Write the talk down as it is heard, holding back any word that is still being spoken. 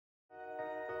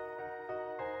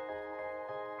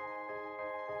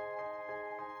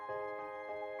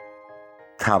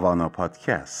توانا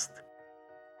پادکست.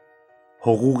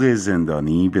 حقوق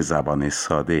زندانی به زبان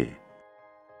ساده.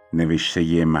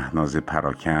 نوشته مهناز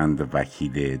پراکند،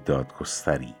 وکیل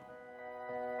دادگستری.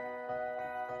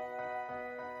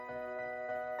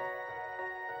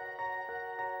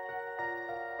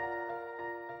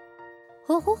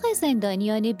 حقوق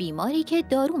زندانیان بیماری که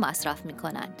دارو مصرف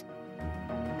می‌کنند.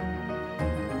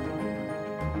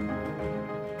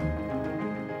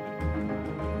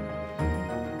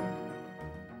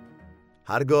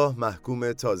 هرگاه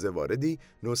محکوم تازه واردی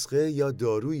نسخه یا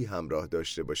دارویی همراه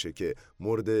داشته باشه که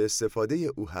مورد استفاده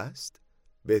او هست،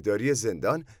 بهداری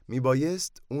زندان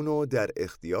میبایست اونو در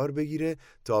اختیار بگیره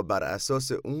تا بر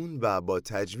اساس اون و با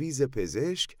تجویز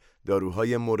پزشک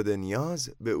داروهای مورد نیاز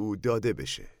به او داده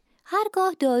بشه.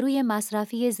 هرگاه داروی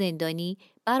مصرفی زندانی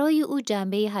برای او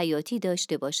جنبه حیاتی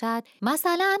داشته باشد،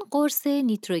 مثلا قرص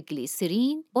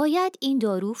نیتروگلیسرین، باید این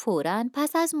دارو فوراً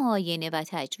پس از معاینه و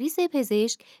تجویز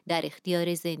پزشک در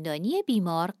اختیار زندانی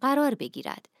بیمار قرار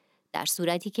بگیرد. در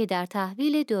صورتی که در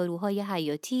تحویل داروهای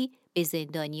حیاتی به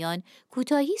زندانیان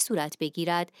کوتاهی صورت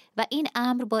بگیرد و این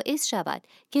امر باعث شود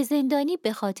که زندانی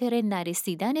به خاطر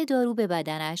نرسیدن دارو به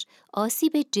بدنش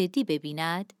آسیب جدی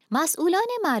ببیند، مسئولان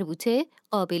مربوطه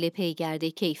قابل پیگرد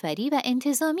کیفری و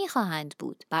انتظامی خواهند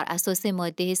بود. بر اساس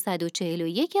ماده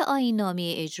 141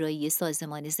 آیین‌نامه اجرایی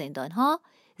سازمان زندانها،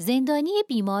 زندانی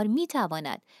بیمار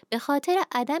می‌تواند به خاطر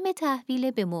عدم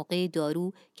تحویل به موقع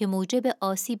دارو که موجب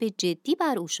آسیب جدی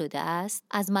بر او شده است،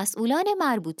 از مسئولان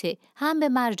مربوطه هم به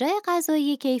مرجع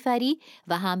قضایی کیفری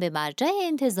و هم به مرجع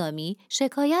انتظامی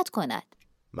شکایت کند.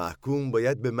 محکوم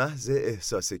باید به محض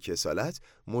احساس کسالت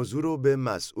موضوع رو به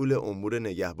مسئول امور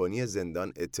نگهبانی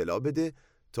زندان اطلاع بده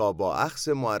تا با اخذ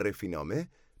معرفی نامه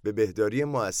به بهداری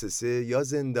مؤسسه یا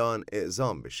زندان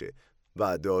اعزام بشه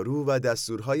و دارو و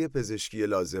دستورهای پزشکی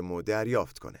لازم رو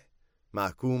دریافت کنه.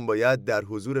 محکوم باید در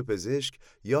حضور پزشک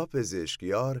یا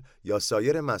پزشکیار یا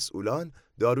سایر مسئولان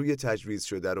داروی تجویز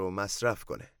شده رو مصرف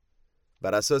کنه.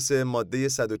 بر اساس ماده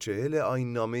 140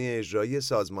 آیین‌نامه اجرایی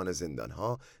سازمان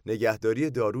زندانها، نگهداری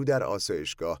دارو در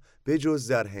آسایشگاه به جز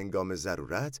در هنگام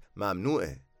ضرورت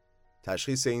ممنوعه.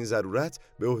 تشخیص این ضرورت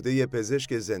به عهده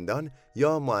پزشک زندان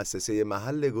یا مؤسسه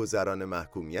محل گذران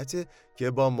محکومیت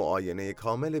که با معاینه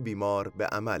کامل بیمار به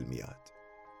عمل میاد.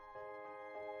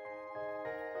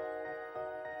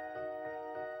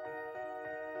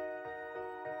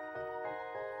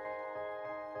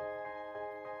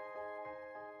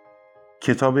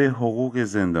 کتاب حقوق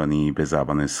زندانی به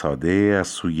زبان ساده از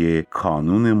سوی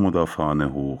کانون مدافعان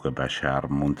حقوق بشر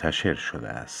منتشر شده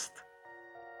است.